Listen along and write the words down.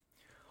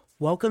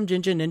Welcome,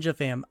 GingaNinja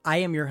fam. I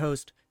am your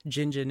host,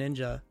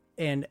 GingaNinja,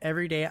 and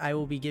every day I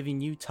will be giving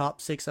you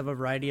top 6 of a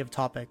variety of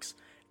topics.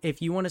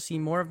 If you want to see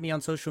more of me on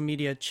social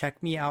media,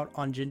 check me out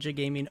on Ginga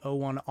Gaming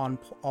 01 on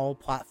all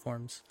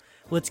platforms.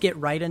 Let's get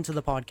right into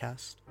the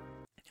podcast.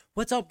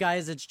 What's up,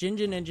 guys? It's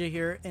GingaNinja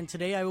here, and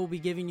today I will be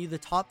giving you the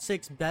top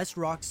 6 best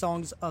rock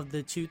songs of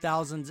the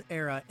 2000s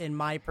era, in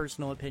my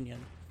personal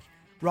opinion.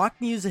 Rock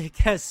music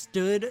has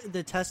stood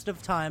the test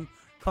of time,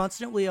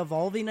 constantly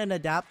evolving and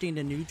adapting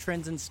to new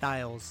trends and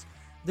styles.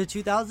 The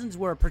 2000s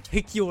were a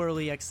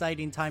particularly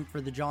exciting time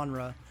for the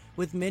genre,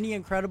 with many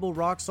incredible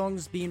rock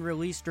songs being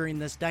released during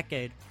this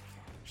decade.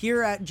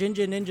 Here at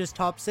GingaNinja's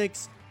Top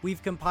 6,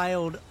 we've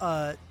compiled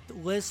a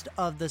list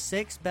of the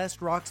 6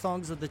 best rock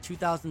songs of the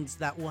 2000s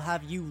that will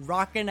have you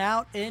rocking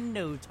out in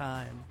no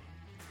time.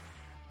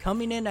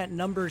 Coming in at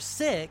number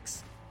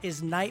 6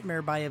 is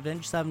Nightmare by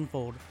Avenged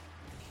Sevenfold.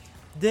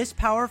 This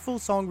powerful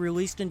song,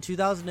 released in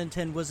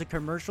 2010, was a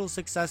commercial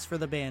success for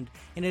the band,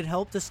 and it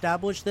helped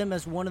establish them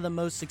as one of the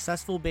most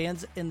successful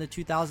bands in the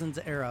 2000s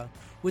era.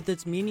 With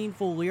its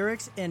meaningful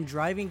lyrics and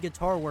driving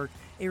guitar work,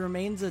 it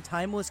remains a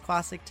timeless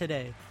classic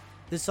today.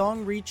 The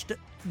song reached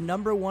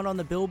number 1 on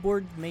the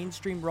Billboard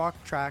Mainstream Rock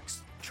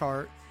Tracks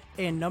chart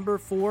and number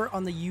 4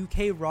 on the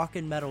UK Rock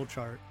and Metal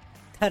chart.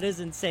 That is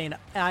insane.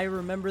 I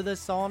remember this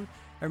song.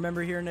 I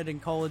remember hearing it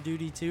in Call of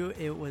Duty 2.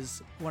 It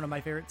was one of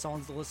my favorite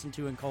songs to listen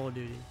to in Call of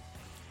Duty.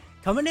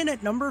 Coming in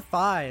at number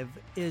 5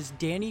 is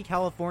Danny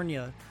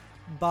California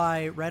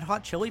by Red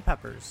Hot Chili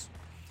Peppers.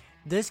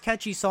 This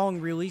catchy song,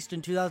 released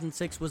in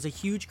 2006, was a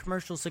huge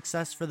commercial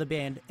success for the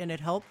band, and it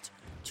helped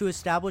to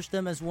establish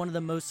them as one of the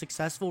most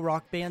successful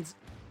rock bands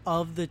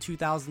of the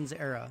 2000s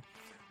era.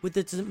 With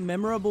its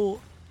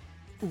memorable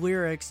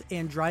lyrics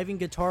and driving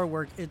guitar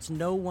work, it's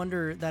no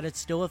wonder that it's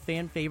still a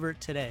fan favorite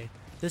today.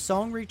 The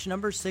song reached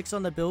number 6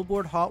 on the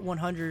Billboard Hot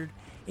 100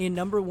 and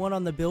number 1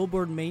 on the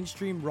Billboard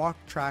Mainstream Rock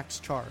Tracks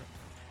chart.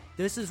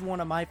 This is one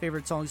of my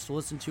favorite songs to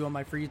listen to on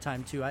my free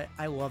time too.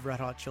 I love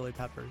Red Hot Chili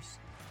Peppers.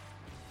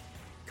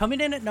 Coming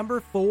in at number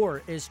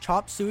 4 is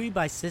Chop Suey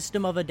by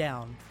System of a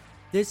Down.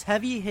 This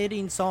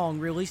heavy-hitting song,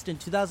 released in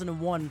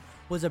 2001,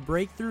 was a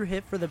breakthrough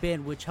hit for the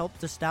band, which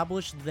helped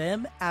establish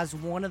them as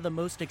one of the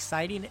most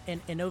exciting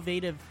and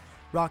innovative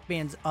rock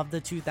bands of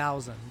the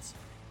 2000s.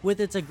 With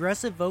its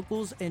aggressive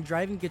vocals and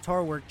driving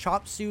guitar work,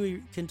 Chop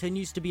Suey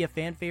continues to be a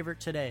fan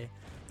favorite today.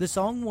 The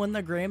song won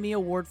the Grammy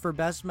Award for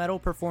Best Metal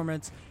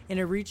Performance, and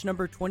it reached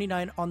number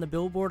 29 on the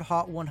Billboard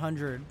Hot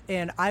 100.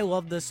 And I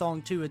love this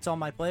song too. It's on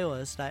my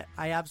playlist.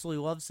 I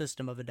absolutely love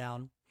System of a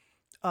Down.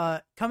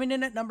 Coming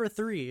in at number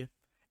 3,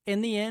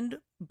 In the End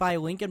by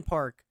Linkin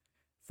Park.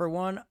 For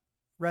one,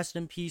 rest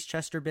in peace,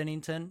 Chester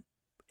Bennington,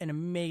 an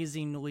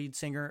amazing lead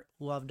singer.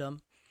 Loved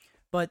him.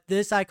 But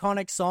this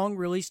iconic song,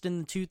 released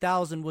in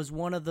 2000, was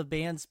one of the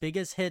band's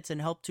biggest hits and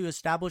helped to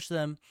establish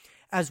them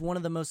as one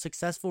of the most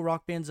successful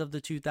rock bands of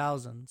the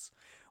 2000s.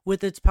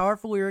 With its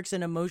powerful lyrics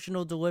and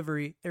emotional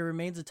delivery, it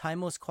remains a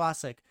timeless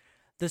classic.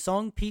 The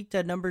song peaked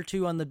at number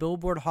 2 on the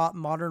Billboard Hot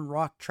Modern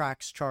Rock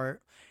Tracks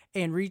chart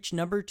and reached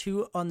number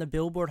 2 on the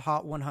Billboard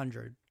Hot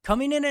 100.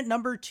 Coming in at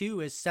number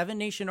 2 is Seven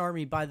Nation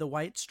Army by the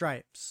White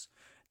Stripes.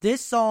 This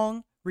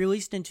song,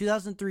 released in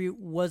 2003,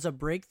 was a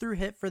breakthrough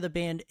hit for the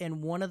band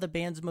and one of the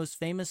band's most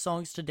famous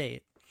songs to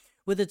date.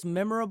 With its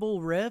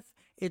memorable riff,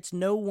 it's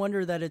no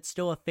wonder that it's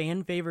still a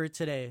fan favorite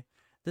today.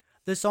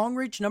 The song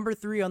reached number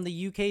 3 on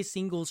the UK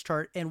singles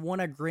chart and won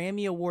a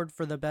Grammy Award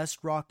for the best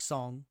rock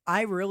song.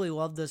 I really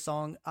love this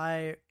song.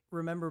 I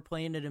remember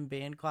playing it in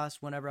band class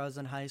whenever I was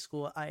in high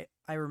school. I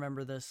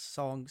remember this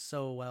song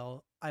so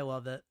well. I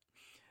love it.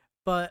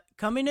 But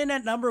coming in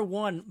at number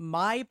 1,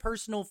 my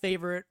personal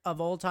favorite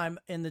of all time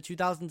in the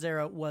 2000s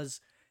era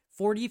was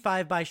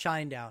 45 by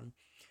Shinedown.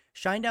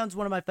 Shinedown's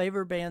one of my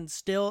favorite bands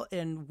still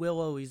and will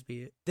always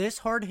be. This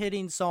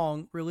hard-hitting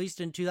song, released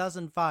in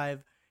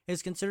 2005,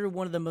 is considered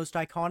one of the most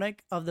iconic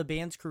of the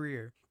band's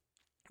career.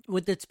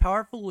 With its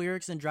powerful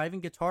lyrics and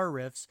driving guitar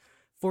riffs,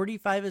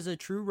 45 is a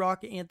true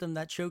rock anthem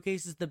that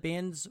showcases the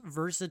band's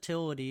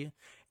versatility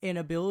and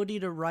ability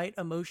to write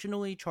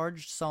emotionally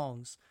charged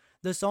songs.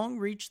 The song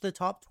reached the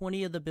top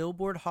 20 of the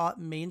Billboard Hot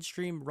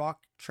Mainstream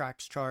Rock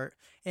Tracks chart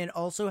and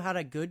also had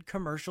a good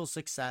commercial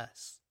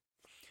success.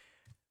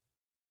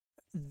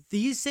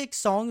 These 6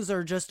 songs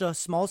are just a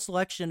small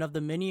selection of the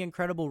many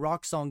incredible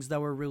rock songs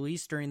that were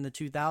released during the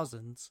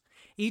 2000s.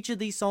 Each of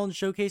these songs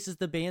showcases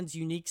the band's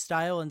unique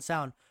style and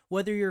sound.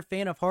 Whether you're a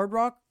fan of hard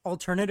rock,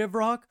 alternative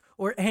rock,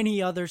 or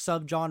any other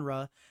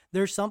subgenre,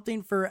 there's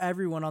something for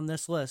everyone on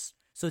this list.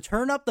 So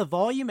turn up the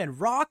volume and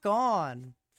rock on!